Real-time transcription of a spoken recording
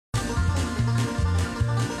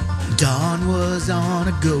Dawn was on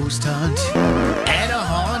a ghost hunt at a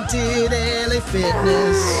haunted LA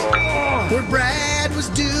Fitness where Brad was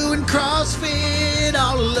doing CrossFit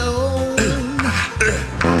all alone.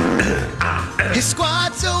 His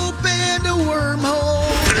squats opened a wormhole,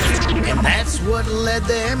 and that's what led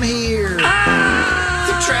them here.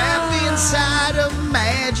 The trap inside a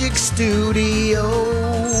magic studio.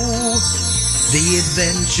 The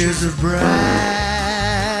adventures of Bradley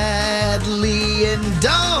and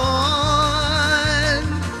Dawn.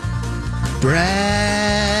 Bradley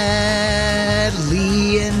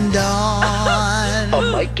and Dawn. A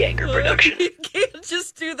Mike Ganger production. You can't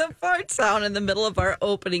just do the fart sound in the middle of our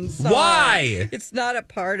opening song. Why? It's not a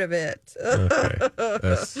part of it. Okay.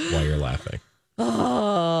 That's why you're laughing.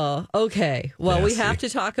 Oh, okay. Well, we Nasty. have to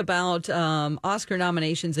talk about Oscar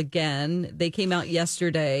nominations again. They came out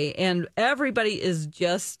yesterday, and everybody is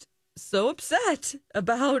just so upset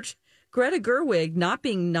about Greta Gerwig not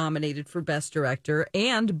being nominated for Best Director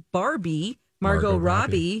and Barbie, Margot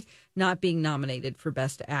Robbie, not being nominated for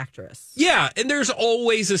Best Actress. Yeah, and there's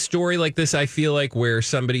always a story like this, I feel like, where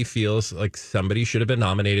somebody feels like somebody should have been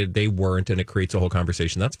nominated. They weren't, and it creates a whole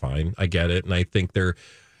conversation. That's fine. I get it. And I think there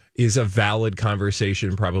is a valid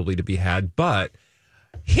conversation probably to be had, but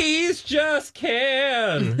he's just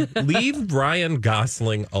can. Leave Ryan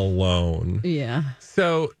Gosling alone. Yeah.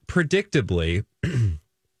 So, predictably,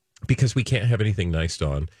 because we can't have anything nice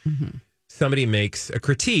on, somebody makes a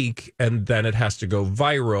critique and then it has to go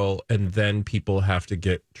viral and then people have to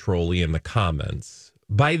get trolly in the comments.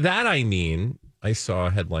 By that, I mean, I saw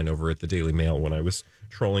a headline over at the Daily Mail when I was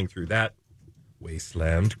trolling through that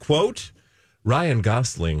wasteland. Quote, Ryan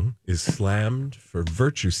Gosling is slammed for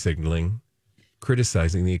virtue signaling,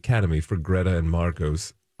 criticizing the Academy for Greta and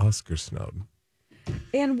Margot's Oscar snub.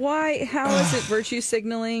 And why? How is it virtue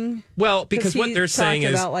signaling? Well, because what they're saying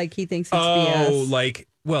is, about like he thinks it's BS.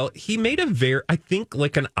 Well, he made I think,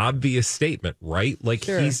 like an obvious statement, right? Like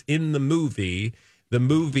Sure. He's in the movie. The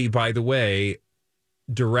movie, by the way,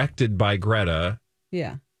 directed by Greta,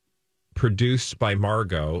 Yeah. produced by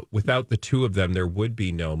Margot. Without the two of them, there would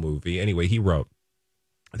be no movie. Anyway, he wrote,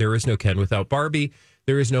 there is no Ken without Barbie.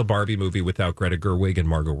 There is no Barbie movie without Greta Gerwig and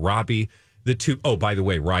Margot Robbie. The two, oh, by the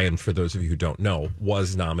way, Ryan, for those of you who don't know,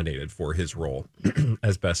 was nominated for his role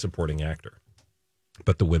as Best Supporting Actor.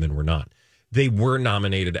 But the women were not. They were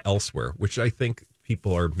nominated elsewhere, which I think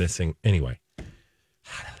people are missing. Anyway.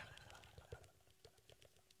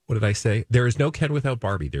 What did I say? There is no Ken without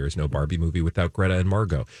Barbie. There is no Barbie movie without Greta and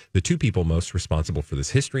Margot, the two people most responsible for this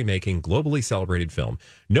history-making, globally celebrated film.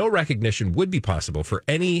 No recognition would be possible for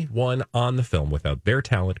anyone on the film without their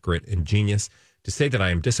talent, grit, and genius. To say that I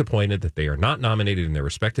am disappointed that they are not nominated in their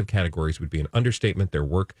respective categories would be an understatement. Their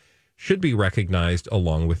work should be recognized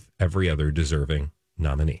along with every other deserving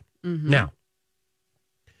nominee. Now,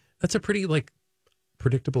 that's a pretty,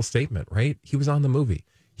 predictable statement, right? He was on the movie.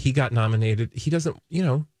 He got nominated. He doesn't,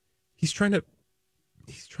 he's trying to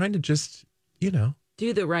just, Do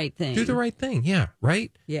the right thing. do the right thing. Yeah.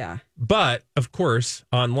 Right. Yeah. But of course,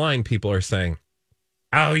 online people are saying,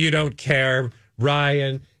 oh, you don't care,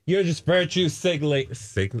 Ryan. You're just virtue signaling.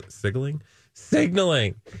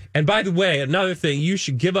 And by the way, another thing, you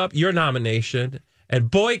should give up your nomination and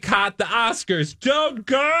boycott the Oscars. Don't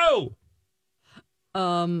go.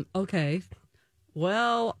 Okay.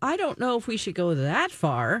 Well, I don't know if we should go that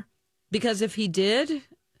far, because if he did,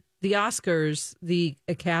 the Oscars, the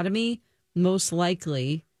Academy, most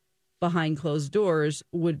likely behind closed doors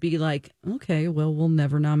would be like, okay, well, we'll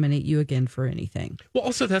never nominate you again for anything. Well,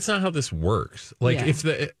 also, that's not how this works. Yeah. It's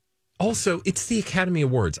the Academy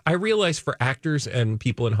Awards. I realize for actors and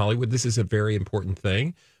people in Hollywood, this is a very important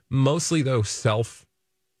thing. Mostly, though,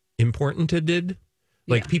 self-importanted.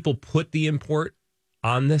 Like, people put the import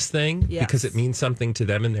on this thing because it means something to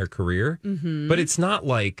them in their career. But it's not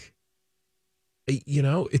like,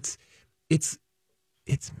 it's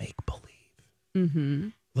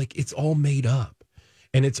make-believe. Like, it's all made up.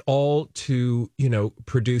 And it's all to,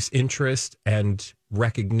 produce interest and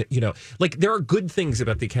recognition. There are good things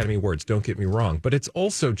about the Academy Awards, don't get me wrong, but it's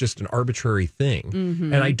also just an arbitrary thing.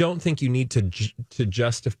 And I don't think you need to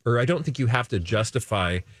justify, or I don't think you have to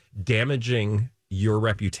justify damaging your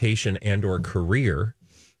reputation and or career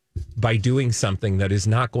by doing something that is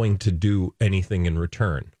not going to do anything in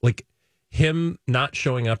return. Like, him not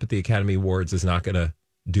showing up at the Academy Awards is not going to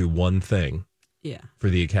do one thing for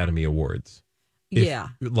the Academy Awards.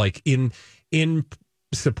 Like, in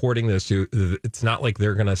supporting those two, it's not like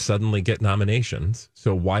they're going to suddenly get nominations.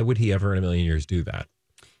 So why would he ever in a million years do that?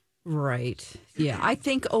 Right. Yeah. I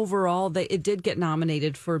think overall it did get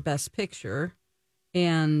nominated for Best Picture.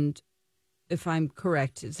 And if I'm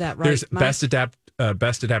correct, is that right? There's Best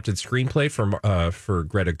best adapted screenplay for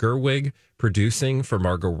Greta Gerwig, producing for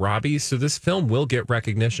Margot Robbie. So this film will get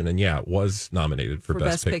recognition, and it was nominated for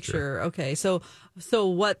Best Picture. Okay, so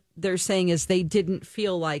what they're saying is they didn't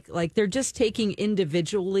feel like they're just taking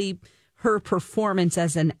individually her performance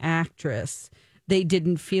as an actress. They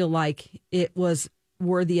didn't feel like it was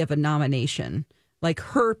worthy of a nomination. Like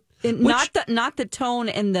not the tone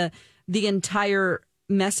and the entire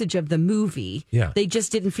message of the movie. Yeah. They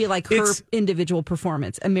just didn't feel like her individual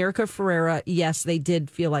performance. America Ferrera, yes, they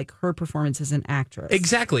did feel like her performance as an actress.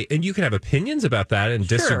 Exactly. And you can have opinions about that and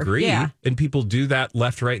disagree. Yeah. And people do that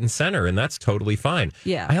left, right, and center, and that's totally fine.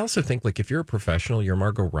 Yeah. I also think, like, if you're a professional, you're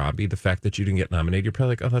Margot Robbie, the fact that you didn't get nominated, you're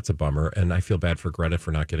probably like, oh, that's a bummer. And I feel bad for Greta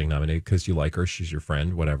for not getting nominated because you like her. She's your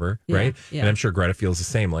friend, whatever. Yeah. Right? Yeah. And I'm sure Greta feels the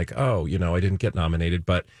same, like, oh, I didn't get nominated,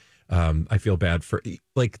 but I feel bad for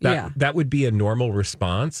like that. Yeah. That would be a normal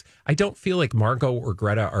response. I don't feel like Margot or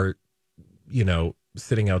Greta are,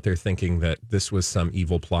 sitting out there thinking that this was some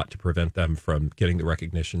evil plot to prevent them from getting the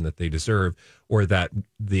recognition that they deserve, or that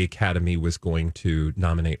the Academy was going to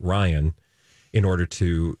nominate Ryan in order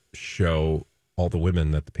to show all the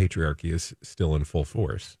women that the patriarchy is still in full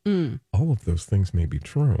force. All of those things may be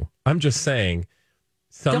true. I'm just saying,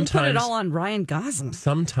 sometimes don't put it all on Ryan Gosling.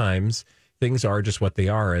 Sometimes things are just what they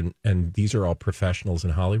are, and these are all professionals in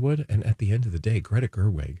Hollywood. And at the end of the day, Greta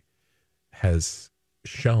Gerwig has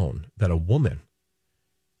shown that a woman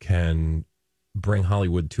can bring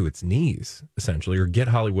Hollywood to its knees, essentially, or get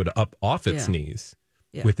Hollywood up off its knees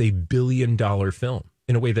with a $1 billion film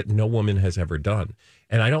in a way that no woman has ever done.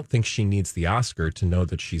 And I don't think she needs the Oscar to know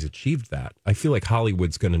that she's achieved that. I feel like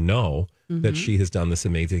Hollywood's going to know that she has done this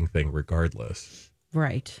amazing thing regardless.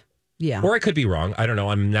 Right. Yeah. Or I could be wrong. I don't know.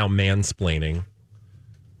 I'm now mansplaining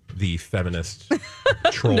the feminist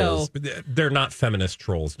trolls. No. They're not feminist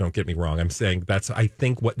trolls. Don't get me wrong. I'm saying that's, I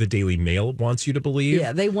think, what the Daily Mail wants you to believe.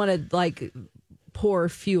 Yeah. They want to pour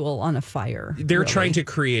fuel on a fire. They're trying to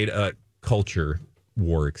create a culture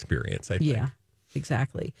war experience, I think. Yeah,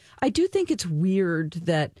 exactly. I do think it's weird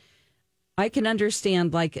that I can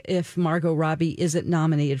understand if Margot Robbie isn't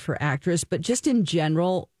nominated for actress, but just in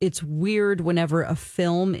general, it's weird whenever a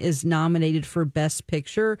film is nominated for Best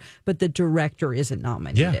Picture, but the director isn't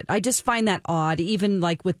nominated. Yeah. I just find that odd, even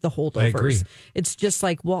with the Holdovers. I agree. It's just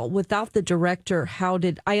without the director,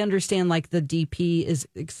 I understand the DP is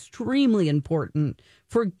extremely important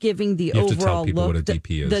for giving the You have to tell overall people look. what a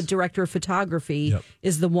DP is. The director of photography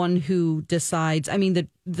is the one who decides. I mean,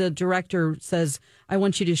 the director says, I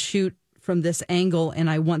want you to shoot from this angle, and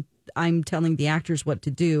I'm telling the actors what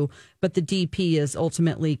to do, but the DP is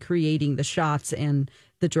ultimately creating the shots, and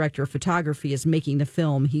the director of photography is making the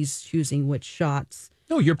film. He's choosing which shots.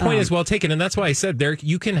 No, your point is well taken, and that's why I said there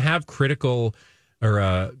you can have critical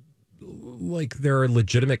or there are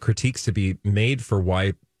legitimate critiques to be made for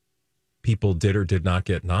why people did or did not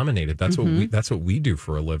get nominated. That's what we do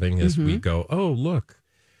for a living. Is we go, oh look.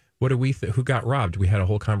 What do we who got robbed? We had a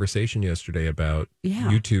whole conversation yesterday about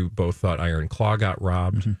you two both thought Iron Claw got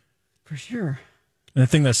robbed. For sure. And I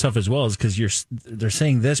think that's tough as well, is because they're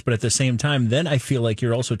saying this, but at the same time, then I feel like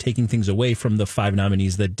you're also taking things away from the 5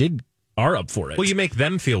 nominees that are up for it. Well, you make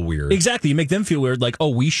them feel weird. Exactly. You make them feel weird, like, oh,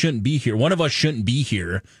 we shouldn't be here. One of us shouldn't be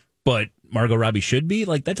here, but Margot Robbie should be.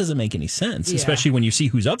 That doesn't make any sense, especially when you see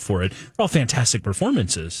who's up for it. They're all fantastic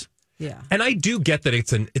performances. Yeah. And I do get that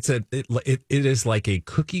it is like a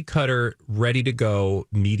cookie cutter, ready to go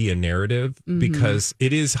media narrative because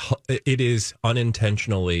it is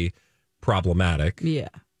unintentionally problematic. Yeah.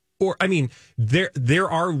 Or, I mean, there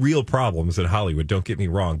are real problems in Hollywood, don't get me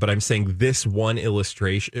wrong, but I'm saying this one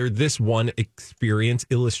illustration or this one experience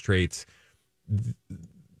illustrates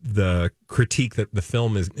the critique that the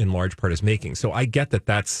film is in large part is making. So I get that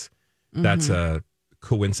that's a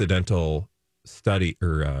coincidental study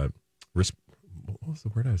or what was the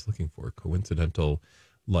word I was looking for? Coincidental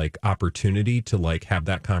opportunity to have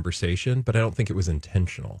that conversation, but I don't think it was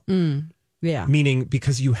intentional. Yeah. Meaning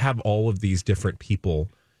because you have all of these different people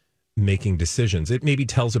making decisions. It maybe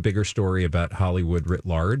tells a bigger story about Hollywood writ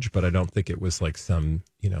large, but I don't think it was some,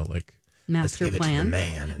 master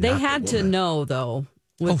plan. They had to know though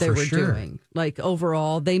what they were doing.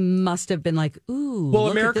 Overall, they must have been ooh. Well,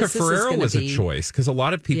 look America at this. Ferrera was be... a choice because a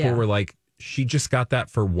lot of people were like, she just got that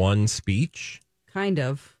for one speech. Kind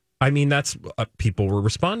of. I mean, that's people were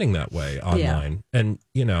responding that way online. Yeah.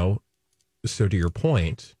 And, so to your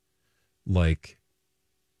point,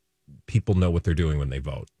 people know what they're doing when they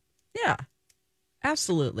vote. Yeah,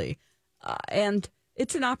 absolutely. And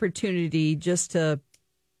it's an opportunity just to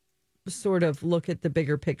sort of look at the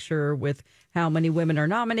bigger picture with how many women are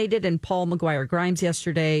nominated. And Paul McGuire-Grimes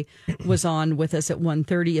yesterday was on with us at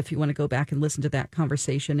 1:30. If you want to go back and listen to that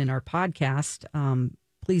conversation in our podcast,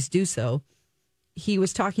 please do so. He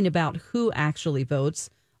was talking about who actually votes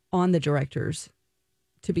on the directors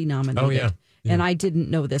to be nominated. Oh, yeah. And I didn't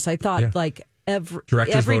know this. I thought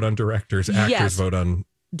directors vote on directors, actors vote on...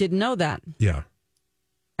 Didn't know that. Yeah.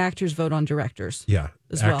 Actors vote on directors. Yeah.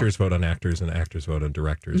 Actors vote on actors and actors vote on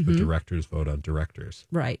directors, but directors vote on directors.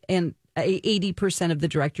 Right. And 80% of the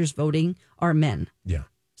directors voting are men. Yeah.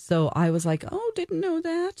 So I was like, oh, didn't know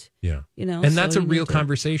that. Yeah. You know, and that's a real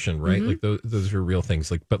conversation, right? Like those are real things.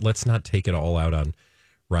 Like, but let's not take it all out on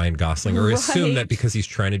Ryan Gosling or assume that because he's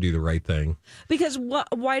trying to do the right thing. Because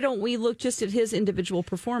why don't we look just at his individual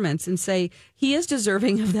performance and say he is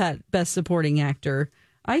deserving of that Best Supporting Actor?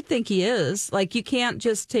 I think he is. Like, you can't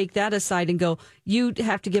just take that aside and go, you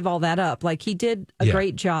have to give all that up. Like, he did a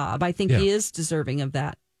great job. I think he is deserving of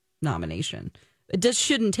that nomination. It just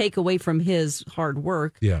shouldn't take away from his hard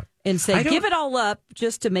work and say, give it all up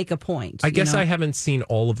just to make a point. I guess I haven't seen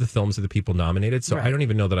all of the films of the people nominated, so I don't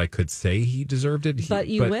even know that I could say he deserved it. But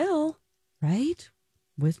you will, right?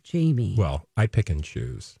 With Jamie. Well, I pick and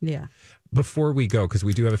choose. Yeah. Before we go, because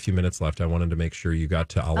we do have a few minutes left, I wanted to make sure you got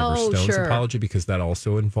to Oliver Stone's apology, because that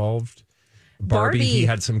also involved Barbie. He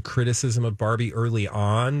had some criticism of Barbie early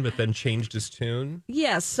on, but then changed his tune.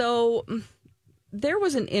 Yeah, so there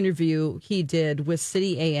was an interview he did with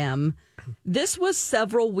City AM. This was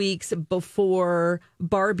several weeks before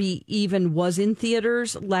Barbie even was in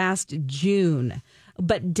theaters last June.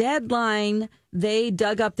 But Deadline, they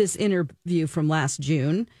dug up this interview from last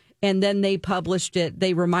June, and then they published it.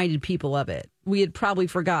 They reminded people of it. We had probably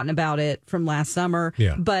forgotten about it from last summer.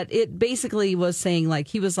 Yeah. But it basically was saying, like,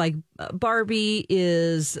 he was like, Barbie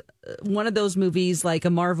is one of those movies, like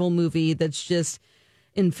a Marvel movie that's just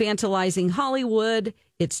infantilizing Hollywood.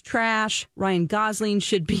 It's trash. Ryan Gosling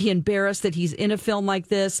should be embarrassed that he's in a film like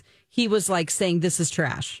this. He was like saying this is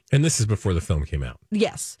trash. And this is before the film came out.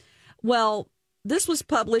 Yes. Well, this was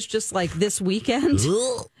published just like this weekend.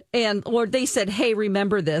 Or they said, hey,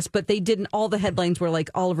 remember this, but they didn't. All the headlines were like,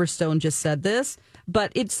 Oliver Stone just said this,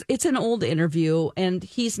 but it's an old interview, and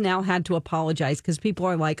he's now had to apologize because people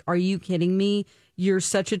are like, are you kidding me? You're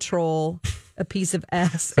such a troll, a piece of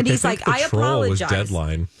S. And he's like, I apologize. Was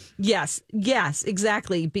Deadline. Yes,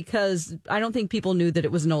 exactly, because I don't think people knew that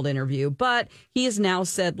it was an old interview, but he has now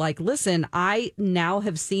said, like, listen, I now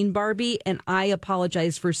have seen Barbie, and I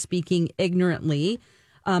apologize for speaking ignorantly.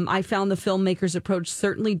 I found the filmmaker's approach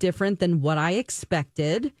certainly different than what I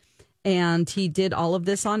expected. And he did all of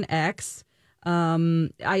this on X.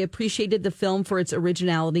 I appreciated the film for its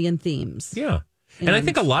originality and themes. Yeah. And I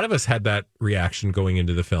think a lot of us had that reaction going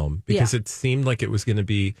into the film because it seemed like it was going to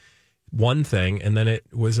be one thing, and then it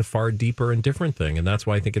was a far deeper and different thing. And that's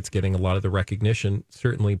why I think it's getting a lot of the recognition,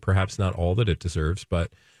 certainly perhaps not all that it deserves,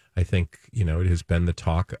 but I think, you know, it has been the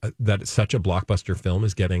talk that such a blockbuster film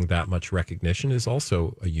is getting that much recognition is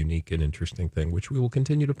also a unique and interesting thing, which we will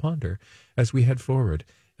continue to ponder as we head forward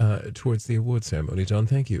towards the award ceremony. John,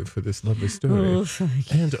 thank you for this lovely story.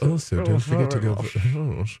 And also, don't forget to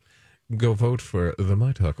go vote for the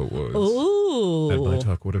My Talk Awards. Ooh. At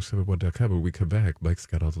MyTalk1071.com. When we come back, Mike's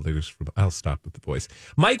got all the latest from... I'll stop with the voice.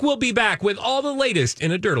 Mike will be back with all the latest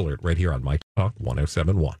in a Dirt Alert right here on My Talk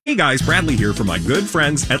 1071. Hey guys, Bradley here from my good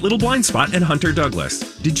friends at Little Blind Spot and Hunter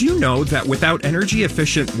Douglas. Did you know that without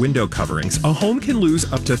energy-efficient window coverings, a home can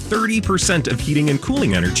lose up to 30% of heating and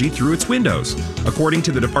cooling energy through its windows? According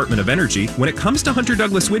to the Department of Energy, when it comes to Hunter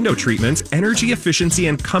Douglas window treatments, energy efficiency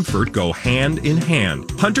and comfort go hand in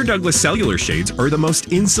hand. Hunter Douglas cellular shades are the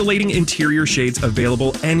most insulating interior shades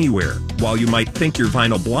available anywhere. While you might think your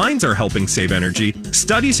vinyl blinds are helping save energy,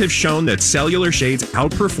 studies have shown that cellular shades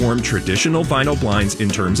outperform traditional vinyl blinds in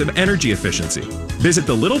terms of energy efficiency. Visit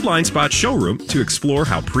the Little Blind Spot showroom to explore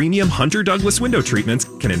how premium Hunter Douglas window treatments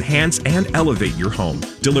can enhance and elevate your home,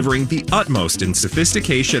 delivering the utmost in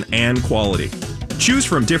sophistication and quality. Choose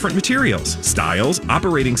from different materials, styles,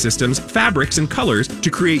 operating systems, fabrics, and colors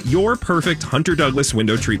to create your perfect Hunter Douglas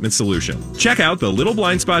window treatment solution. Check out the Little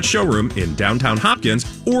Blind Spot showroom in downtown Hopkins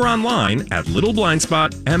or online at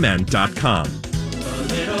littleblindspotmn.com. A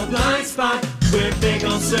Little Blind Spot, we're big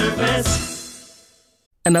on service.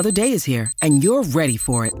 Another day is here, and you're ready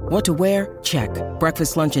for it. What to wear? Check.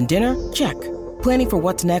 Breakfast, lunch, and dinner? Check. Planning for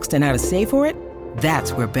what's next and how to save for it?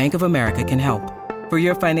 That's where Bank of America can help. For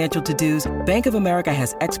your financial to-dos, Bank of America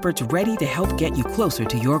has experts ready to help get you closer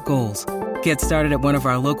to your goals. Get started at one of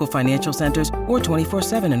our local financial centers or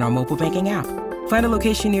 24/7 in our mobile banking app. Find a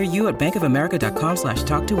location near you at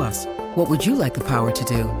bankofamerica.com/talktous. What would you like the power to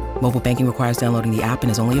do? Mobile banking requires downloading the app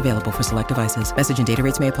and is only available for select devices. Message and data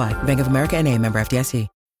rates may apply. Bank of America N.A., member FDIC.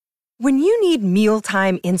 When you need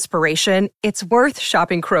mealtime inspiration, it's worth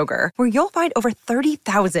shopping Kroger, where you'll find over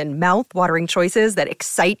 30,000 mouth-watering choices that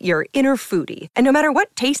excite your inner foodie. And no matter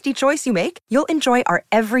what tasty choice you make, you'll enjoy our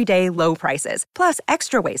everyday low prices, plus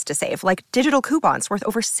extra ways to save, like digital coupons worth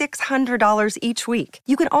over $600 each week.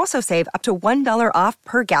 You can also save up to $1 off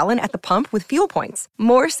per gallon at the pump with fuel points.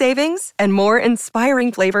 More savings and more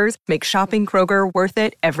inspiring flavors make shopping Kroger worth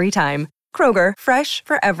it every time. Kroger, fresh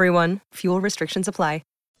for everyone. Fuel restrictions apply.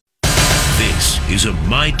 This is a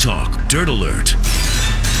My Talk Dirt Alert.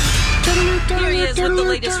 Here he is with the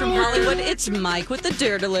latest from Hollywood. It's Mike with the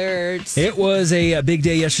Dirt Alert. It was a big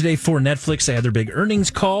day yesterday for Netflix. They had their big earnings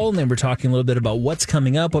call, and they were talking a little bit about what's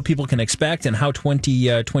coming up, what people can expect, and how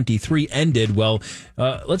 2023 ended. Well,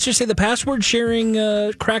 let's just say the password sharing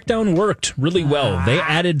crackdown worked really well. They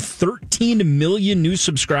added 13 million new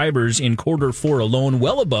subscribers in Q4 alone,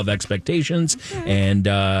 well above expectations, and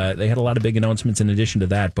they had a lot of big announcements in addition to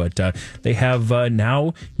that. But they have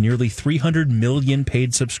now nearly 300 million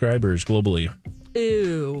paid subscribers globally.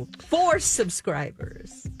 Ew. 4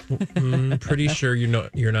 subscribers. Pretty sure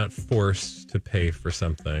you're not forced to pay for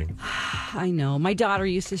something. I know. My daughter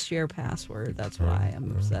used to share password. That's why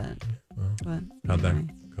I'm upset. But How'd anyway.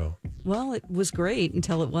 that go? Well, it was great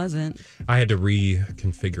until it wasn't. I had to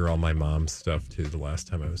reconfigure all my mom's stuff too the last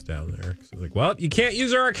time I was down there. So I was like, well, you can't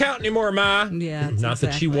use our account anymore, Ma. Yeah, not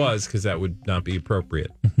that she exactly. was, because that would not be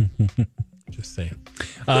appropriate. Just saying.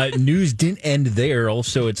 News didn't end there.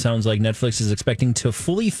 Also, it sounds like Netflix is expecting to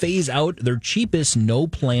fully phase out their cheapest no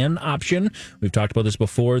plan option. We've talked about this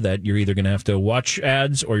before, that you're either going to have to watch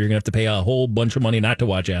ads or you're going to have to pay a whole bunch of money not to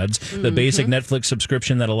watch ads. The basic Netflix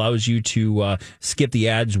subscription that allows you to skip the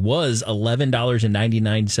ads was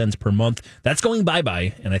 $11.99 per month. That's going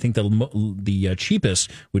bye-bye, and I think the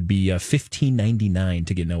cheapest would be $15.99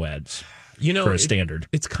 to get no ads. For a standard.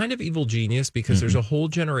 It's kind of evil genius, because there's a whole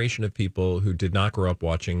generation of people who did not grow up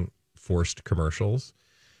watching forced commercials,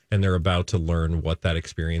 and they're about to learn what that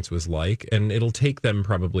experience was like. And it'll take them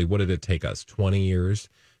probably, what did it take us, 20 years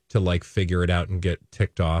to figure it out and get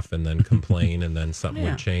ticked off and then complain and then something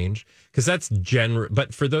would change? Because that's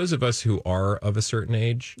but for those of us who are of a certain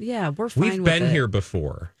age, we're fine we've with been it. here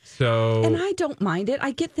before. So, and I don't mind it.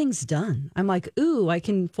 I get things done. I'm like, ooh, I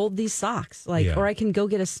can fold these socks, or I can go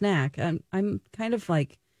get a snack. I'm kind of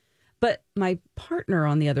like, but my partner,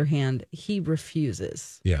 on the other hand, he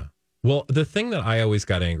refuses. Yeah. Well, the thing that I always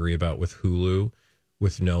got angry about with Hulu,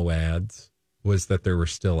 with no ads, was that there were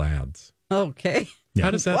still ads. Okay. Yeah.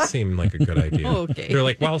 How does that seem like a good idea? Okay. They're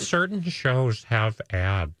like, well, certain shows have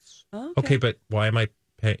ads. Okay, but why am I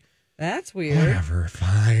paying? That's weird. Whatever,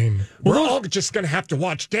 fine. We're all just going to have to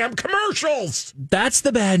watch damn commercials. That's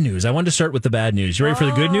the bad news. I wanted to start with the bad news. You ready for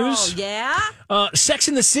the good news? Yeah? Sex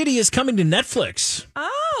and the City is coming to Netflix.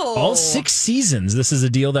 Oh. All 6 seasons. This is a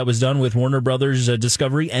deal that was done with Warner Brothers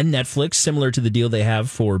Discovery and Netflix, similar to the deal they have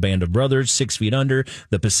for Band of Brothers, 6 Feet Under,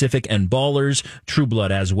 The Pacific, and Ballers, True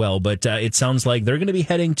Blood as well. But it sounds like they're going to be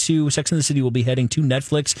heading to, Sex and the City will be heading to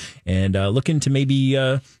Netflix and looking to maybe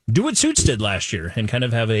do what Suits did last year and kind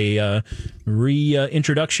of have a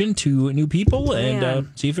reintroduction to new people and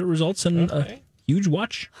see if it results in a huge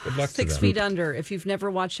watch. Good luck to 6 them. Feet Under. If you've never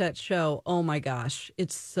watched that show, oh my gosh,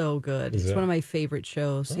 it's so good. It's one of my favorite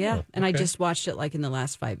shows. And I just watched it in the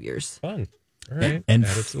last 5 years. Fun. All right. And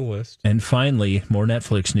add it to the list. And finally, more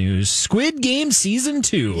Netflix news. Squid Game Season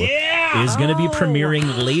 2 is going to be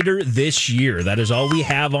premiering later this year. That is all we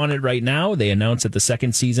have on it right now. They announced that the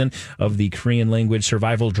second season of the Korean language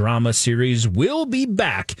survival drama series will be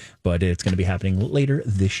back, but it's going to be happening later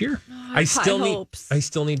this year. I still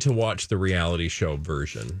need to watch the reality show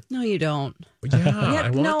version. No, you don't. Yeah, I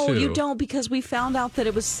want to. You don't, because we found out that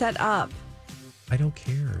it was set up. I don't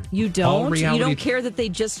care. You don't? You don't care that they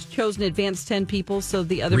just chose an advanced 10 people so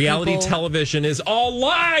the other reality people... television is all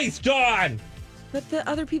lies, Dawn! But the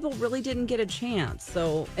other people really didn't get a chance.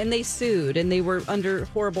 And they sued, and they were under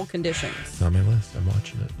horrible conditions. It's on my list. I'm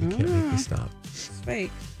watching it. You can't make me stop.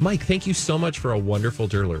 Right. Mike, thank you so much for a wonderful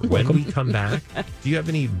Dirt Alert. When we come back, do you have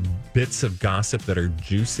any bits of gossip that are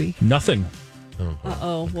juicy? Nothing.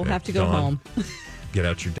 Uh-oh. Okay. We'll have to go Dawn, home. Get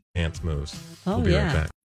out your dance moves. Oh, we'll be yeah. right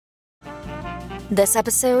back. This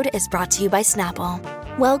episode is brought to you by Snapple.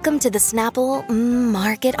 Welcome to the Snapple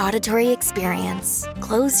Market Auditory Experience.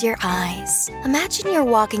 Close your eyes. Imagine you're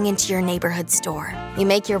walking into your neighborhood store. You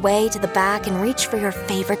make your way to the back and reach for your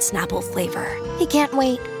favorite Snapple flavor. You can't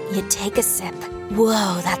wait. You take a sip.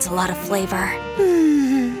 Whoa, that's a lot of flavor.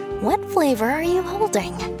 What flavor are you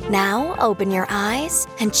holding? Now open your eyes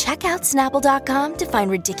and check out Snapple.com to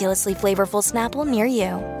find ridiculously flavorful Snapple near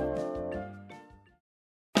you.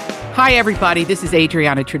 Hi, everybody. This is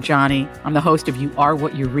Adriana Trajani. I'm the host of You Are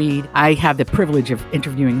What You Read. I have the privilege of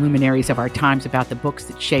interviewing luminaries of our times about the books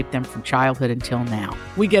that shaped them from childhood until now.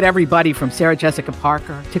 We get everybody from Sarah Jessica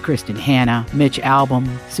Parker to Kristen Hanna, Mitch Albom,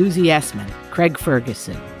 Susie Essman, Craig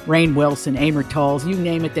Ferguson, Rainn Wilson, Amor Tolls, you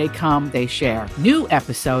name it, they come, they share. New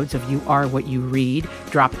episodes of You Are What You Read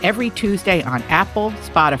drop every Tuesday on Apple,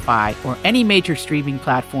 Spotify, or any major streaming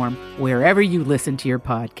platform wherever you listen to your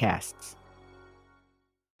podcasts.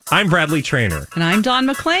 I'm Bradley Trainer. And I'm Dawn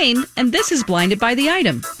McClain, and this is Blinded by the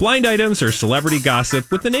Item. Blind items are celebrity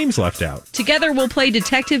gossip with the names left out. Together, we'll play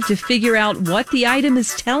detective to figure out what the item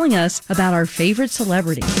is telling us about our favorite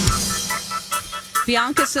celebrity.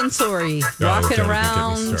 Bianca Censori walking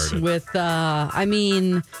around with,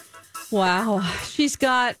 wow. She's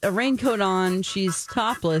got a raincoat on. She's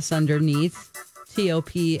topless underneath.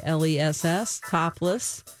 TOPLESS,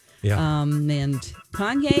 topless. Yeah. And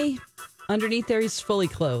Kanye, underneath there, he's fully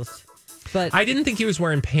clothed. But I didn't think he was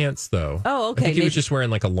wearing pants, though. Oh, okay. I think he was just wearing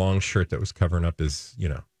like a long shirt that was covering up his,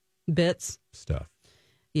 bits. stuff.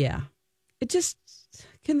 Yeah. It just,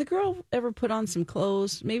 can the girl ever put on some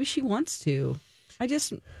clothes? Maybe she wants to.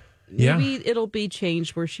 Maybe it'll be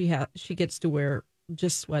changed where she gets to wear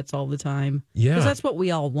just sweats all the time. Yeah. Because that's what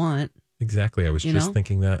we all want. Exactly. I was just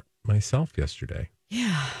thinking that myself yesterday.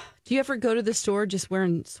 Yeah. Do you ever go to the store just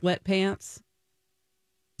wearing sweatpants?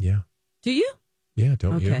 Yeah. Do you? Yeah,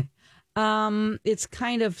 don't you? Okay. It's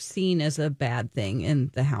kind of seen as a bad thing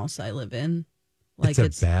in the house I live in. Like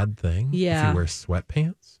it's a bad thing? Yeah. If you wear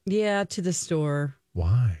sweatpants? Yeah, to the store.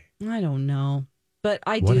 Why? I don't know. But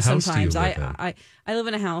I What do house sometimes. do you live in? I live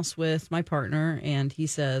in a house with my partner, and he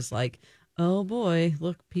says, like, oh boy,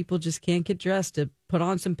 look, people just can't get dressed to put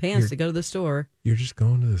on some pants to go to the store. You're just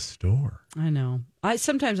going to the store. I know.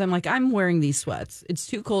 Sometimes I'm like, I'm wearing these sweats. It's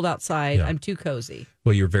too cold outside. Yeah. I'm too cozy.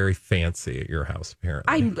 Well, you're very fancy at your house,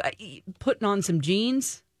 apparently. I'm putting on some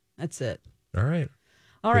jeans. That's it. All right.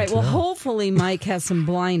 All right. Well, hopefully Mike has some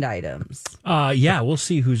blind items. Yeah, we'll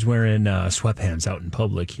see who's wearing sweatpants out in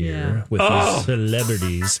public here with these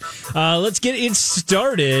celebrities. Let's get it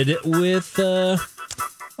started with.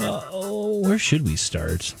 Where should we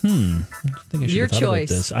start? I think I should Your have thought about choice.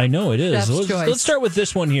 this. I know it is. Let's start with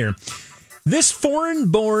this one here. This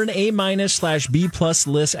foreign-born A-/B+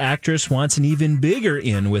 list actress wants an even bigger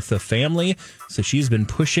in with the family, so she's been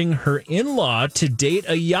pushing her in-law to date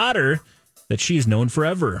a yachter that she's known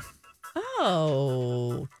forever.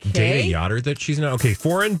 Oh, okay. Date a yachter that she's not. Okay,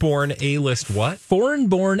 foreign-born A-list what?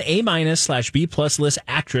 Foreign-born A-/B+ list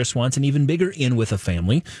actress wants an even bigger in with a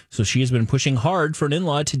family, so she has been pushing hard for an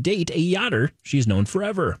in-law to date a yachter she's known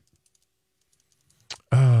forever.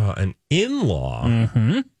 An in-law?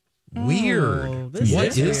 Mm-hmm. Weird.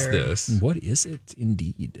 What is this? What is it,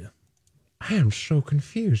 indeed? I am so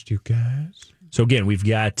confused, you guys. So again, we've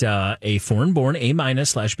got a foreign-born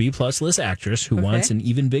A-/B+ list actress who wants an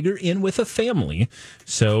even bigger in with a family.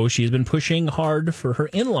 So she's been pushing hard for her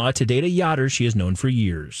in-law to date a yachter she has known for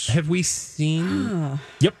years. Have we seen?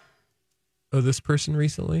 Yep. Oh, this person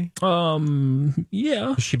recently?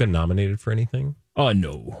 Yeah. Has she been nominated for anything?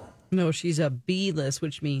 No. No, she's a B list,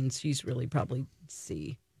 which means she's really probably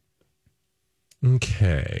C.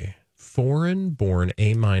 Okay. Foreign-born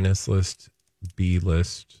A-list,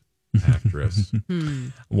 B-list actress.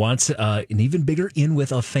 Wants an even bigger in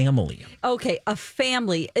with a family. Okay, a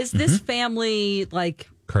family. Is this family like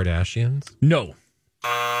Kardashians? No.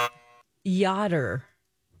 yachter?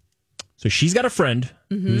 So she's got a friend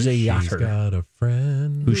who's a yachter. She's got a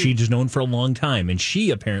friend. Who she's known for a long time. And she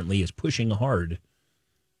apparently is pushing hard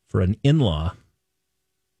for an in-law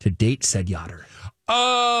to date said yachter.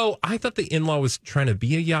 Oh, I thought the in-law was trying to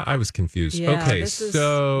be a yacht. I was confused. Yeah, okay, this is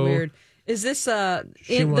so weird. Is this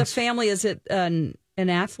in the family? Is it an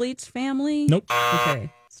athlete's family? Nope. Okay.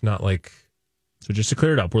 It's not like. So just to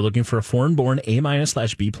clear it up, we're looking for a foreign-born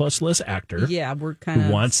A-/B+ list actor. Yeah, we're kind of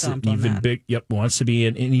who wants an even big. Yep, wants to be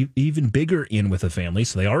an even bigger in with a family.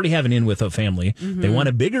 So they already have an in with a family. They want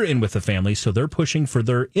a bigger in with a family, so they're pushing for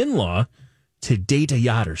their in-law to date a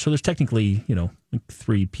yachter. So there's technically, like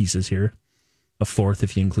 3 pieces here. A 4th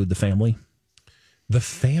if you include the family. The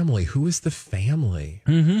family? Who is the family?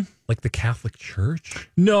 Like the Catholic Church?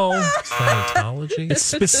 No. Scientology? It's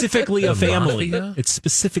specifically a family. Mafia? It's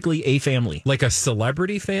specifically a family. Like a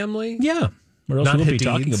celebrity family? Yeah. Or else Not we won't be Hadid's?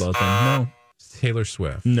 talking about them. No. Taylor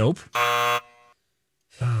Swift. Nope. I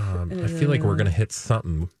feel like we're going to hit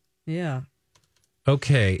something. Yeah.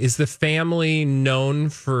 Okay. Is the family known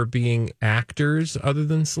for being actors other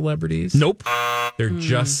than celebrities? Nope. They're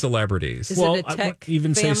just celebrities. Is it a tech I wouldn't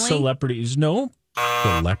even say family? celebrities. No.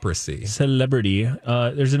 The leprosy. Celebrity.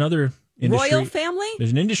 There's another industry. Royal family?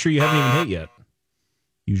 There's an industry you haven't even hit yet.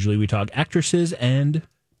 Usually we talk actresses and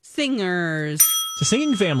Singers. it's a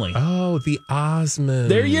singing family. Oh, the Osmonds.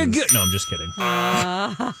 There you go. No, I'm just kidding.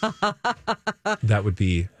 That would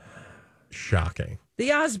be shocking. The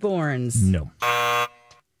Osbournes. No.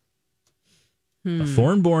 A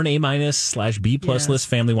foreign-born A-/B+ Yes. list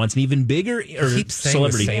family wants an even bigger Keep saying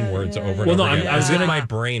celebrity. the same words over and Well, no, over again. I was gonna- My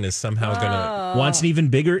brain is somehow gonna. Wants an even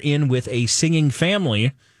bigger in with a singing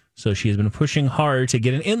family. So she has been pushing hard to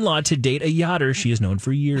get an in-law to date a yachter she has known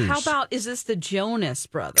for years. How about, is this the Jonas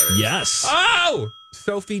Brothers? Yes. Oh,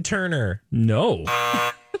 Sophie Turner. No.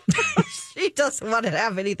 She doesn't want to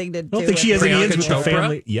have anything to do I don't think she has with any Priyanka ins with the Chopra?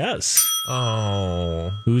 family. Yes.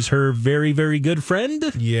 Oh, Who's her very, very good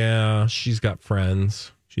friend? yeah, she's got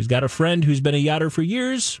friends. She's got a friend who's been a yachter for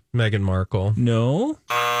years. Meghan Markle. No.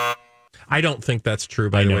 I don't think that's true,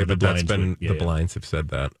 by I the know, way, the but that's Blinds been would- yeah, the yeah. Blinds have said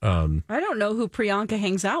that. I don't know who Priyanka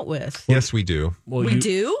hangs out with. Yes, we do. Well, We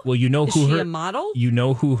do? Well, you know Is who she her a model? You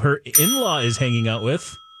know who her in-law is hanging out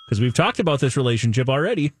with because we've talked about this relationship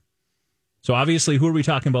already. So obviously, who are we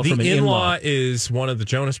talking about The from an in-law is one of the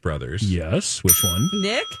Jonas Brothers. Yes. Which one?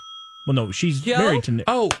 Nick? Well, no, she's Joe? married to Nick.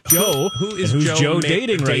 Oh, Joe. Who is And who's Joe Ma-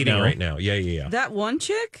 dating right now? Right now, yeah. That one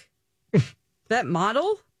chick? That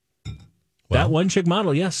model? That one chick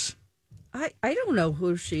model, yes. I don't know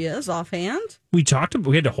who she is offhand. We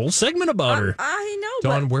had a whole segment about her. I know,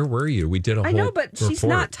 Dawn, but where were you? We did a whole I know, but she's report.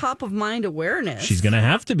 not top of mind awareness. She's going to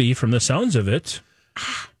have to be from the sounds of it.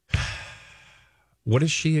 What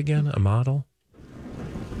is she again? A model?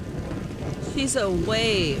 She's a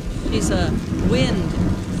wave. She's a wind.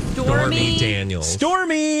 Stormy Daniels.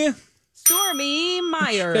 Stormy! You Stormy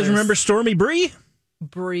Myers. guys remember Stormy Bree?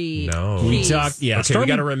 Bree? No. We Cheese. talked, yeah. Okay, Stormy, we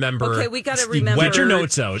got to remember. Okay, we got to remember. Get your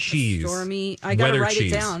notes out. Cheese. Stormy. I got to Weather write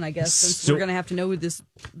cheese. it down, I guess, since So- we're going to have to know who this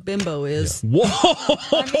bimbo is. Whoa!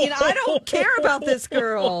 I mean, I don't care about this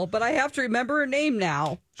girl, but I have to remember her name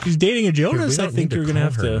now. She's dating a Dude, Jonas. we I don't think need you're going to call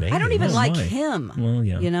have her to. name. I don't even Oh, like my. him. Well,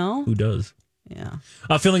 yeah. You know? Who does?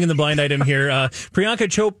 Yeah. Filling in the blind item here, Priyanka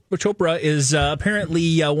Chopra is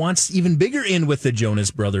apparently wants even bigger in with the Jonas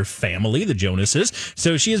brother family, the Jonases.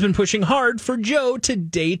 So she has been pushing hard for Joe to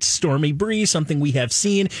date Stormy Bree, something we have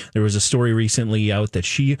seen. There was a story recently out that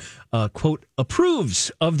she, quote,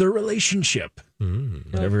 approves of their relationship,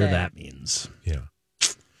 whatever Okay. that means. Yeah.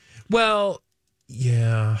 Well,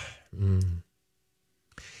 yeah.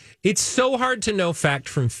 It's so hard to know fact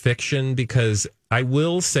from fiction because I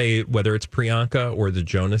will say whether it's Priyanka or the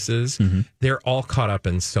Jonases, they're all caught up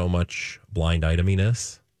in so much blind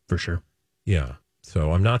iteminess. For sure. Yeah.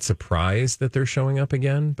 So I'm not surprised that they're showing up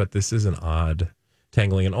again, but this is an odd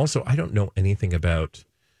tangling. And also, I don't know anything about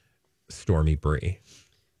Stormy Bree.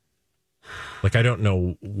 Like, I don't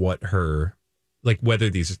know what her, like, whether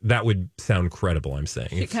these, that would sound credible, I'm saying.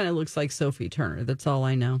 She kind of looks like Sophie Turner. That's all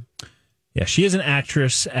I know. Yeah, she is an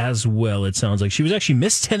actress as well, it sounds like. She was actually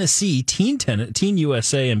Miss Tennessee, Teen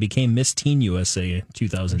USA, and became Miss Teen USA in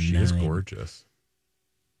 2009. She is gorgeous.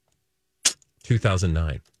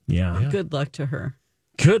 2009. Yeah. Good luck to her.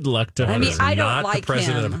 Good luck to her. I mean, I don't not like the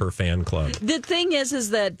president him. of her fan club. The thing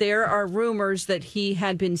is that there are rumors that he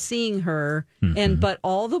had been seeing her, but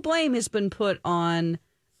all the blame has been put on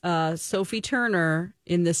Sophie Turner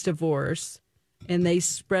in this divorce. And they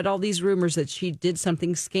spread all these rumors that she did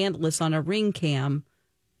something scandalous on a ring cam.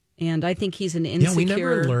 And I think he's an we never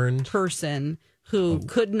insecure learned. person who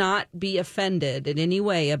could not be offended in any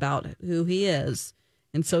way about who he is.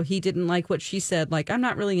 And so he didn't like what she said, like, I'm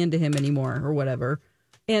not really into him anymore or whatever.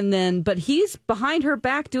 And then, but he's behind her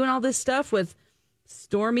back doing all this stuff with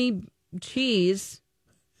Stormy Cheese,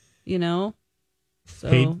 you know?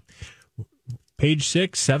 So. Page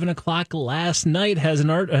 6, 7 o'clock last night has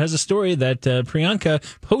a story that Priyanka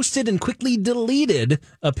posted and quickly deleted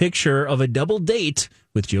a picture of a double date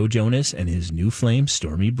with Joe Jonas and his new flame,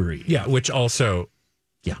 Stormy Bree. Yeah, which also,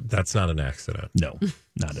 that's not an accident. No,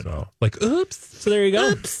 not at all. Like, oops. So there you go.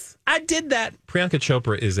 Oops, I did that. Priyanka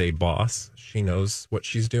Chopra is a boss. She knows what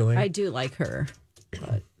she's doing. I do like her,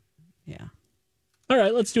 but yeah. All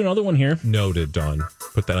right, let's do another one here. Noted, Dawn.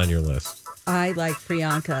 Put that on your list. I like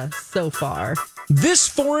Priyanka so far. This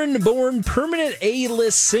foreign-born permanent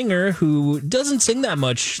A-list singer who doesn't sing that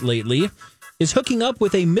much lately is hooking up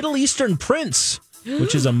with a Middle Eastern prince,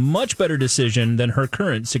 which is a much better decision than her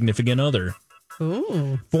current significant other.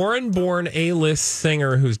 Ooh. Foreign-born A-list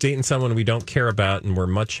singer who's dating someone we don't care about, and we're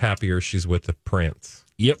much happier she's with the prince.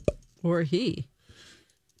 Yep. Or he.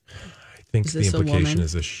 I think Is the this a implication woman?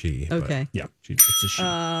 is a she. but- Okay. Yeah, it's a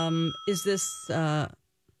she. Is this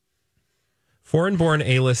Foreign-born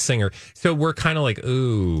A-list singer. So we're kind of like,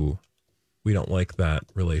 ooh, we don't like that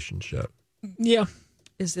relationship. Yeah.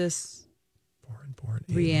 is this Foreign-born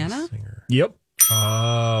Rihanna? A-list singer. Yep.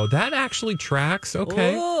 Oh, that actually tracks.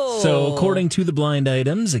 Okay. Oh. So, according to the blind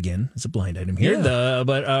items, again, it's a blind item here,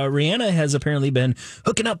 but Rihanna has apparently been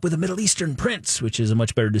hooking up with a Middle Eastern prince, which is a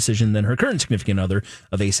much better decision than her current significant other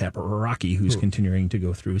of ASAP Rocky, who's continuing to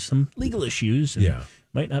go through some legal issues and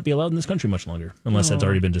might not be allowed in this country much longer, unless that's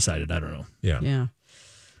already been decided. I don't know. Yeah.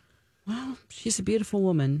 Well, she's a beautiful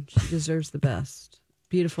woman. She deserves the best.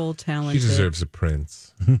 Beautiful, talented. She deserves a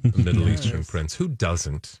prince, a Middle Eastern prince. Who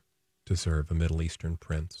doesn't deserve a Middle Eastern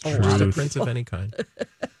prince? Just a prince of any kind.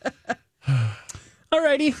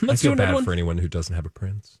 Alrighty, I let's feel do another bad one. for anyone who doesn't have a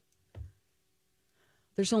prince.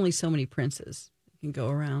 There's only so many princes that can go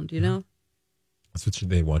around, you know? That's what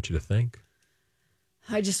they want you to think.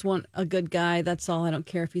 I just want a good guy. That's all. I don't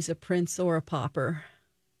care if he's a prince or a pauper.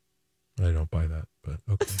 I don't buy that, but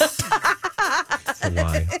okay. It's a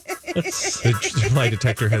lie. The lie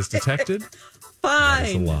detector has detected. Fine.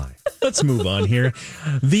 It's a lie. Let's move on here.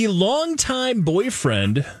 The longtime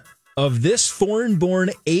boyfriend of this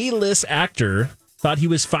foreign-born A-list actor thought he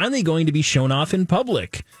was finally going to be shown off in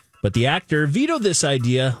public, but the actor vetoed this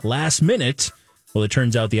idea last minute. Well, it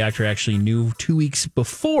turns out the actor actually knew 2 weeks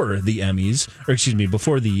before the Emmys, or excuse me,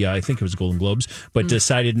 before the, I think it was Golden Globes, but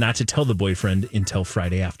decided not to tell the boyfriend until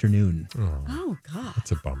Friday afternoon. Oh, God.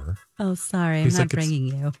 That's a bummer. Oh, sorry. He's I'm like, not bringing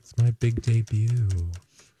you. It's my big debut.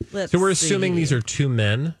 Let's So we're assuming these are two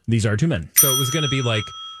men. These are two men. So it was going to be like,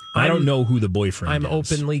 I don't know who the boyfriend I'm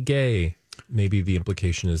is. openly gay. Maybe the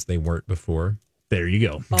implication is they weren't before. There you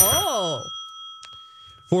go. Oh.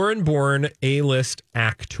 Foreign-born A-list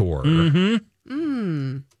actor. Mm-hmm.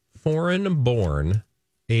 Foreign-born.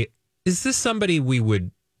 Is this somebody we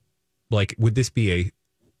would, like, would this be a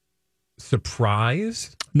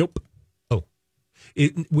surprise? Nope. Oh.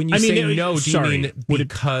 When you say no, do sorry, you mean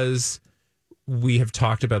because we have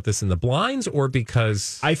talked about this in the blinds, or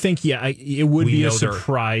because I think, it would be a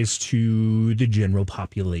surprise to the general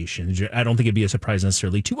population. I don't think it'd be a surprise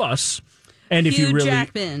necessarily to us. And if Hugh you really,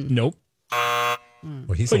 Jackman. nope, well,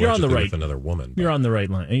 he's but you're on the allegedly right with another woman. You're on the right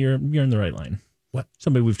line. You're in the right line. What?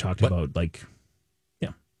 Somebody we've talked about, like,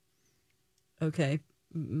 Okay.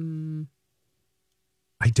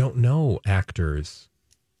 I don't know actors.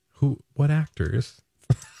 What actors?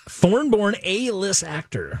 foreign-born A-list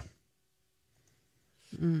actor.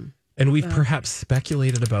 And we've perhaps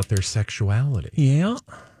speculated about their sexuality. Yeah.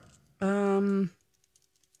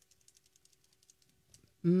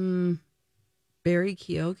 Barry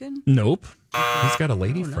Keoghan? Nope. He's got a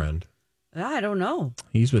lady friend. I don't know.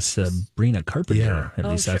 He's with Sabrina Carpenter. At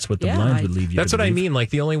least that's what the lines would leave you. That's to what I believe. mean. Like,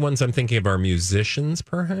 the only ones I'm thinking of are musicians,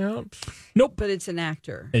 perhaps. Nope. But it's an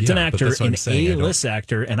actor. It's an Yeah, but actor, that's what I'm an saying. I don't- A-list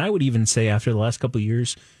actor, and I would even say after the last couple of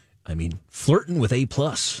years, I mean, flirting with A+.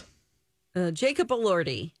 Jacob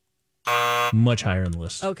Elordi. Much higher on the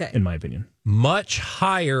list. Okay. In my opinion. Much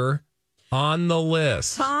higher on the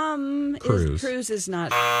list. Tom Cruise is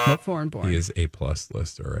not foreign born. He is A+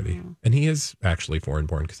 list already. And he is actually foreign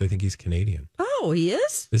born because I think he's Canadian. Oh, he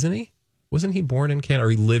is? Isn't he? Wasn't he born in Canada,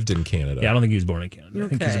 or he lived in Canada? Yeah, I don't think he was born in Canada. I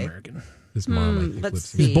think he's Okay. American. His mom, I think, let's lives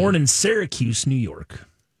see. He was born in Syracuse, New York,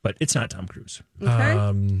 but it's not Tom Cruise.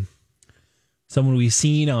 Okay. Someone we've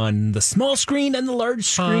seen on the small screen and the large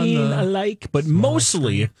screen alike, but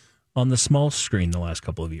mostly on the small screen the last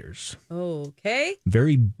couple of years. Okay.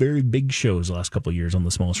 Very, very big shows the last couple of years on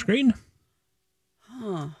the small screen.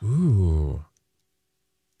 Huh. Ooh.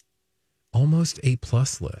 Almost A+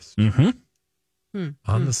 list. Mm-hmm.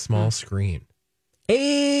 On the small screen.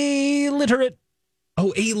 Illiterate.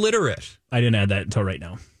 Oh, illiterate. I didn't add that until right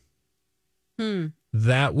now.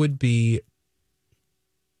 That would be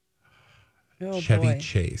Oh, Chevy boy.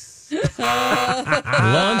 Chase.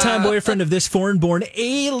 Longtime boyfriend of this foreign-born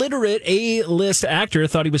illiterate A-list actor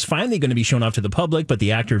thought he was finally going to be shown off to the public, but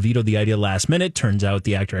the actor vetoed the idea last minute. Turns out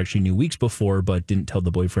the actor actually knew weeks before, but didn't tell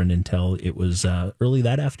the boyfriend until it was early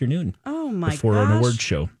that afternoon. Oh, my before gosh. an award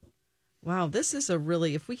show. Wow, this is a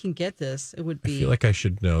really, if we can get this, it would I be. feel like I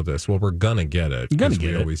should know this. Well, we're going to get it. You're gonna 'cause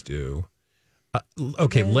get we it. always do.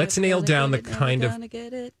 Okay, let's nail down the kind of... Never gonna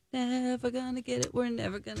get it, never gonna get it, we're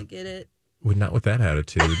never gonna get it. Well, not with that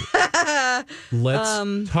attitude.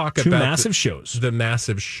 Let's talk Two about massive shows. The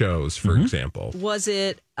massive shows, for example. Was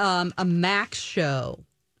it a Max show?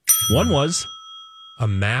 One was A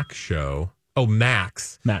Mac show. Oh,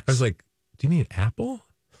 Max. Max. I was like, do you mean Apple?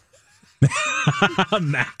 a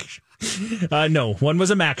Mac. No, one was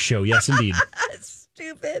a Mac show. Yes, indeed.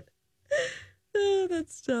 Stupid. Oh,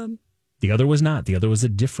 that's dumb. The other was not. The other was a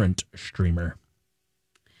different streamer.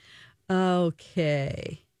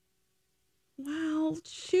 Okay. Well,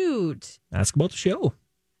 shoot. Ask about the show.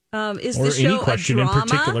 Is Or the show any question a in drama?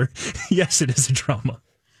 particular. Yes, it is a drama.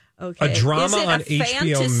 Okay. A drama Is it on a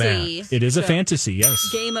HBO fantasy Max. It is a show? fantasy, yes.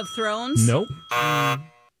 Game of Thrones? Nope.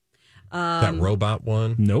 That robot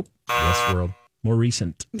one. Nope. Westworld. More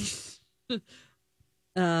recent.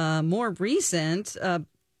 More recent.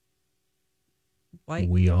 White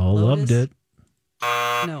We all Lotus? loved it.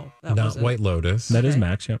 No, that Not wasn't. White Lotus. That is Okay.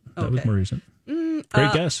 Max, yep. That was Okay. more recent.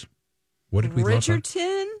 Great guess. What did we love?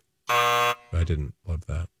 Bridgerton? I didn't love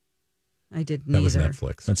that. I did That was neither.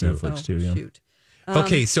 Netflix. That's too. Netflix too, yeah. Shoot.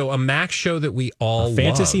 Okay, so a Max show that we all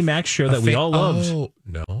Fantasy love. Max show that we all loved. Oh,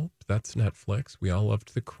 no, that's Netflix. We all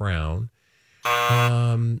loved The Crown.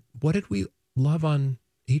 What did we love on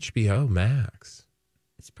HBO Max?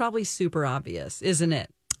 It's probably super obvious, isn't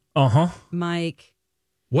it, Uh-huh. Mike?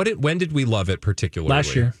 When did we love it particularly?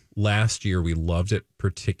 Last year. Last year we loved it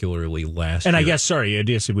particularly last And year. I guess, sorry, I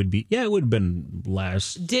guess it would be, it would have been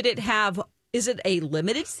last. Did it have? Is it a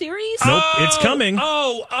limited series? Nope, it's coming.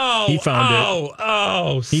 Oh, He found it.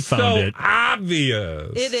 Oh, He found it.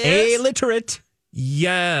 Obvious. It is. Illiterate.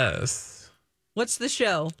 Yes. What's the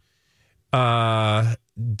show?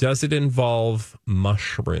 Does it involve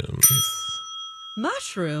mushrooms?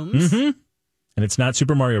 Mushrooms. Mm-hmm. And it's not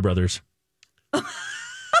Super Mario Brothers.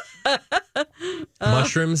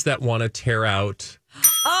 Mushrooms that want to tear out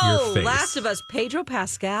your face. Last of Us. Pedro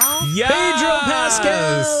Pascal. Yes! Pedro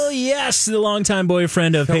Pascal, yes, the longtime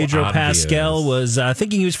boyfriend of So Pedro obvious. Pascal was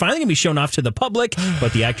thinking he was finally going to be shown off to the public,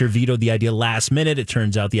 but the actor vetoed the idea last minute. It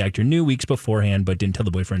turns out the actor knew weeks beforehand, but didn't tell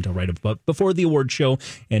the boyfriend until right before the award show.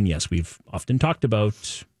 And yes, we've often talked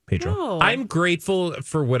about Pedro. Oh. I'm grateful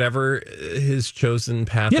for whatever his chosen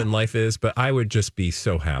path in life is, but I would just be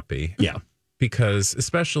so happy. Yeah. Because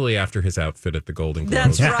especially after his outfit at the Golden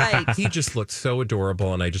Globes. That's right. He just looked so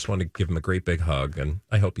adorable, and I just want to give him a great big hug, and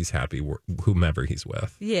I hope he's happy whomever he's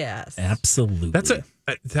with. Yes. Absolutely.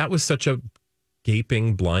 That was such a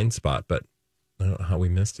gaping blind spot, but I don't know how we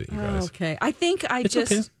missed it, you guys. Okay. I think I It's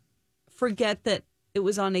just okay. forget that it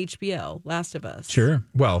was on HBO, Last of Us. Sure.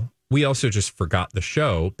 Well, we also just forgot the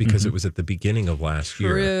show because it was at the beginning of last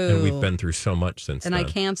year, and True. we've been through so much since And then. I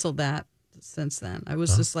canceled that since then. I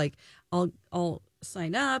was just like, I'll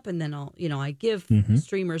sign up, and then I give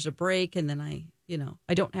streamers a break, and then I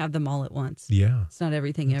don't have them all at once. Yeah. It's not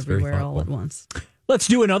everything That's very everywhere all at thoughtful. once. Let's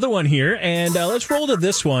do another one here, and let's roll to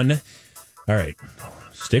this one. All right.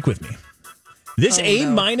 Stick with me. This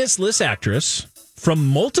A-minus list actress from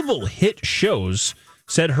multiple hit shows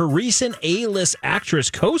said her recent A-list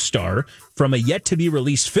actress co-star from a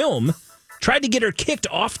yet-to-be-released film tried to get her kicked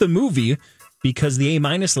off the movie because the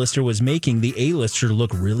A-minus lister was making the A-lister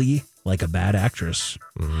look really like a bad actress.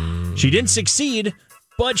 She didn't succeed,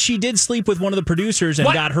 but she did sleep with one of the producers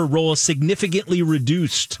and got her role significantly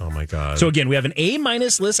reduced. Oh, my God. So again, we have an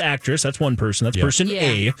A-minus list actress. That's one person. That's person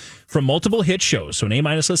A from multiple hit shows. So an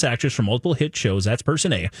A-minus list actress from multiple hit shows. That's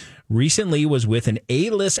person A. Recently was with an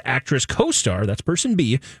A-list actress co-star. That's person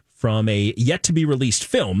B from a yet-to-be-released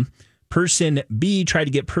film. Person B tried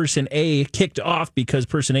to get person A kicked off because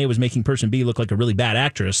person A was making person B look like a really bad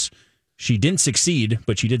actress. She didn't succeed,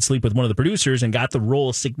 but she did sleep with one of the producers and got the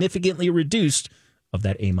role significantly reduced of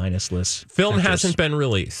that A-minus list. Film actress. hasn't been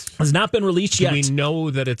released. Has not been released yet. We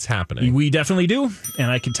know that it's happening. We definitely do.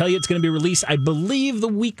 And I can tell you it's going to be released, I believe, the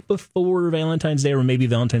week before Valentine's Day or maybe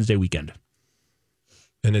Valentine's Day weekend.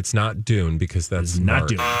 And it's not Dune because that's Not March.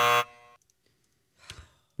 Dune.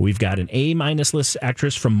 We've got an A-minus list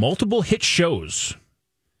actress from multiple hit shows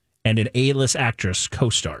and an A-list actress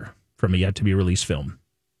co-star from a yet-to-be-released film.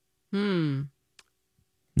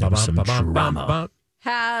 There was some drama.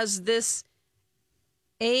 Has this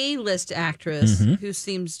A-list actress who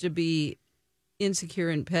seems to be insecure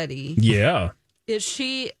and petty? Yeah. Is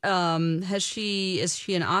she an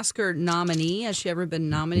Oscar nominee? Has she ever been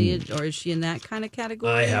nominated, or is she in that kind of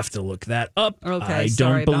category? I have to look that up. Okay, I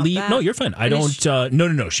sorry don't about believe. that. No, you're fine. I don't.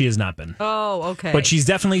 No. She has not been. Oh, okay. But she's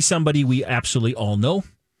definitely somebody we absolutely all know.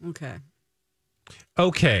 okay.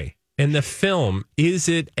 Okay. And the film, is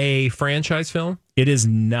it a franchise film? It is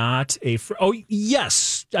not a. Oh,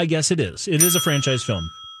 yes, I guess it is. It is a franchise film.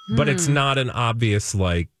 But it's not an obvious,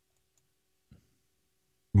 like,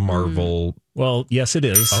 Marvel. Well, yes, it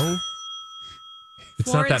is. Oh. It's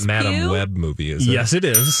Florence not that Madam Pugh? Web movie, is it? Yes, it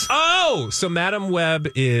is. Oh, so Madam Web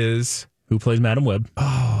is. Who plays Madam Web? Oh,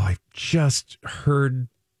 I just heard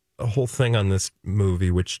a whole thing on this movie,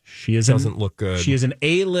 which She is doesn't look good. She is an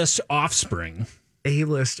A-list offspring.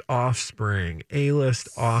 A-list offspring. A-list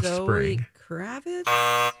offspring. Zoe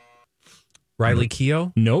Kravitz? Riley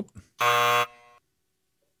Keough? Nope.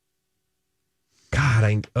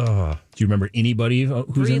 God, Do you remember anybody who's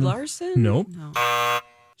Brie in? Larson? Nope. No.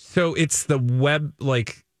 So it's the web,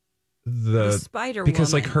 like, The Spider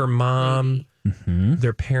because Woman like her mom, lady.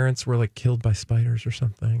 their parents were like killed by spiders or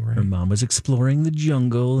something, right? Her mom was exploring the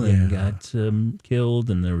jungle and got killed,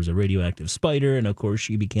 and there was a radioactive spider, and of course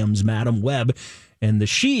she becomes Madam Web. And the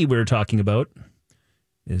she we're talking about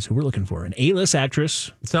is who we're looking for, an A-list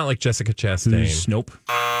actress. It's not like Jessica Chastain. Nope.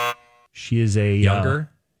 She is a younger.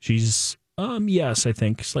 She's yes, I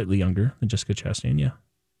think slightly younger than Jessica Chastain. Yeah.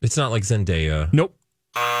 It's not like Zendaya. Nope.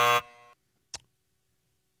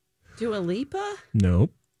 Dua Lipa?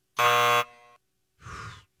 Nope.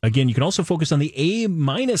 Again, you can also focus on the A-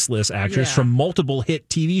 list actress from multiple hit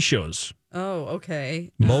TV shows. Oh, okay.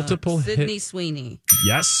 Multiple Sydney Sweeney.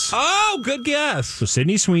 Yes. Oh, good guess. So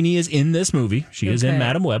Sydney Sweeney is in this movie. She is in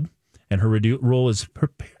Madam Web, and her role is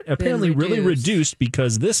apparently really reduced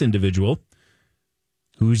because this individual,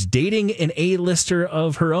 who's dating an A-lister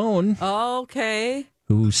of her own,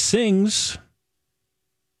 who sings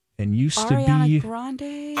and used Ariana to be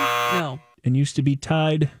Grande? No. And used to be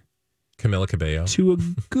tied Camila Cabello to a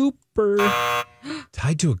gooper.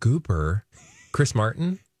 Tied to a gooper? Chris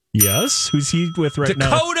Martin? Yes. Who's he with right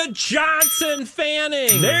now? Dakota Johnson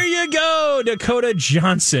Fanning. There you go. Dakota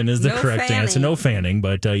Johnson is the correct answer. No Fanning,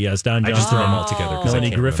 but yes, Don Johnson. I just threw them all together.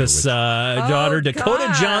 Melanie Griffith's daughter.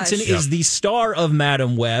 Dakota Johnson is the star of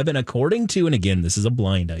Madam Web, and according to, and again, this is a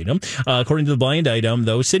blind item. According to the blind item,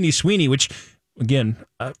 though, Sydney Sweeney, which again,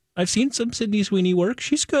 I've seen some Sydney Sweeney work.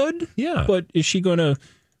 She's good. Yeah. But is she going to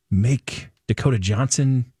make Dakota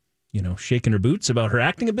Johnson, shaking her boots about her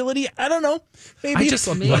acting ability? I don't know. Maybe. I just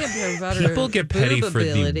love people get petty for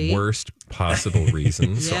the worst possible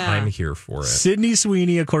reasons, so I'm here for it. Sydney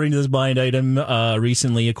Sweeney, according to this blind item,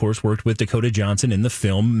 recently, of course, worked with Dakota Johnson in the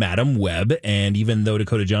film Madam Web. And even though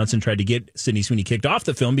Dakota Johnson tried to get Sydney Sweeney kicked off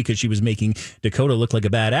the film because she was making Dakota look like a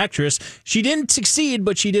bad actress, she didn't succeed,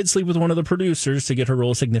 but she did sleep with one of the producers to get her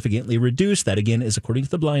role significantly reduced. That, again, is according to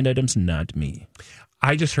the blind items, not me.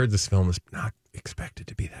 I just heard this film is not expected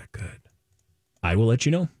to be that good. I will let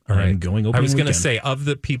you know. All right. I'm going opening I was going to weekend. say, of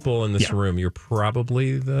the people in this room, you're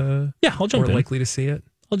probably I'll jump more in. likely to see it.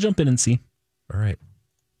 I'll jump in and see. All right.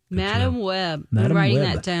 Madam Web. Madam I'm writing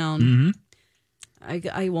Web. that down. Mm-hmm.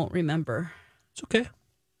 I won't remember. It's okay.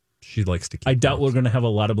 She likes to keep I doubt we're going to have a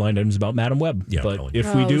lot of blind items about Madam Web. Yeah, but probably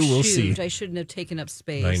if we do, we'll see. I shouldn't have taken up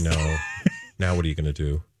space. I know. Now what are you going to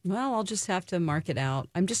do? Well, I'll just have to mark it out.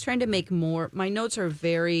 I'm just trying to make more. My notes are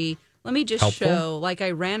very... Let me just helpful? show, like I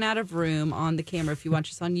ran out of room on the camera. If you watch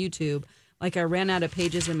this on YouTube, like I ran out of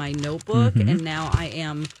pages in my notebook, and now I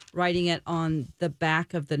am writing it on the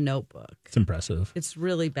back of the notebook. It's impressive. It's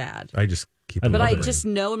really bad. I just keep But I just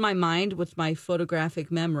know in my mind with my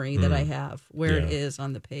photographic memory that I have where it is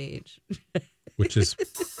on the page. Which is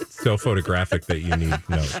so photographic that you need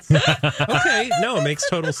notes. Okay, no, it makes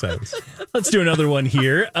total sense. Let's do another one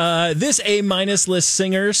here. This A-list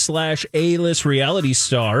singer / A-list reality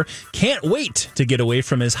star can't wait to get away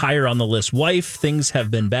from his higher on the list wife. Things have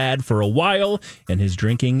been bad for a while, and his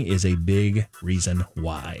drinking is a big reason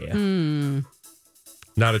why.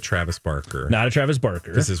 Not a Travis Barker. Not a Travis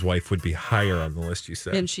Barker. Because his wife would be higher on the list, you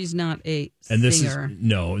said. And she's not a And this singer.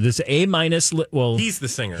 this A-, well, he's the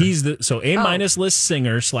singer. A- list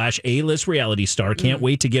singer / A-list reality star can't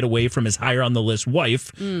wait to get away from his higher on the list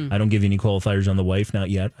wife. I don't give you any qualifiers on the wife, not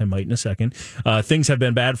yet. I might in a second. Things have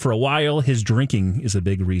been bad for a while. His drinking is a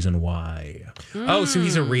big reason why. Oh, so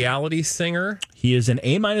he's a reality singer? He is an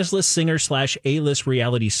A- list singer / A-list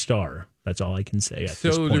reality star. That's all I can say at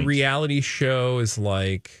this point. So the reality show is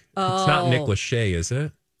like, it's not Nick Lachey, is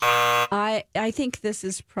it? I think this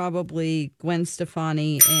is probably Gwen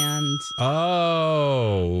Stefani and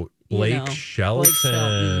Blake Shelton. Blake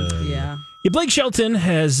Shelton. Yeah. Yeah, Blake Shelton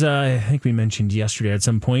has, I think we mentioned yesterday at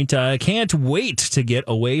some point, can't wait to get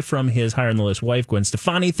away from his higher on the list wife, Gwen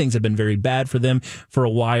Stefani. Things have been very bad for them for a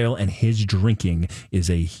while, and his drinking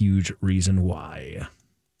is a huge reason why.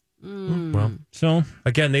 Well, so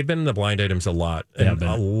again, they've been in the blind items a lot. And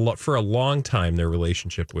for a long time, their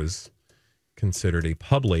relationship was considered a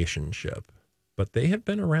publicationship. But they have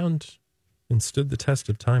been around and stood the test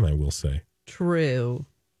of time, I will say. True.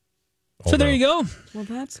 So there you go. Well,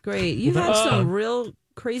 that's great. You have some real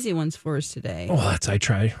crazy ones for us today. Oh, I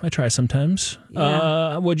try sometimes.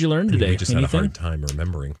 Yeah. What'd you learn today? We just had a hard time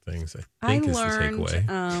remembering things, I think is the takeaway.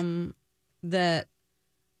 I learned that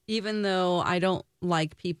even though I don't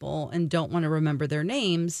like people and don't want to remember their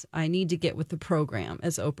names, I need to get with the program,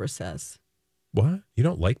 as Oprah says. What? You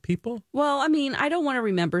don't like people? Well, I mean, I don't want to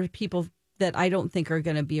remember people that I don't think are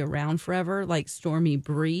going to be around forever, like Stormy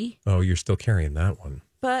Bree. Oh, you're still carrying that one.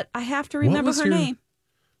 But I have to remember her name.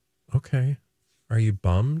 Okay. Are you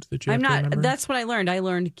bummed that you have to remember? That's what I learned. I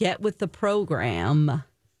learned get with the program.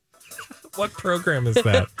 What program is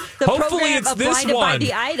that? The Hopefully program it's of this Blinded one. by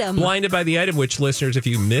the Item. Blinded by the Item, which listeners, if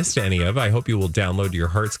you missed any of, I hope you will download to your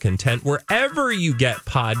heart's content wherever you get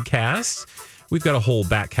podcasts. We've got a whole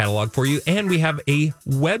back catalog for you, and we have a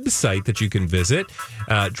website that you can visit.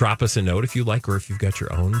 Drop us a note if you like, or if you've got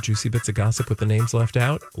your own juicy bits of gossip with the names left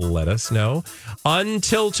out, let us know.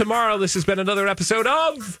 Until tomorrow, this has been another episode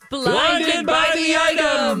of Blinded by the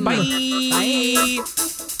Item. Bye. Bye.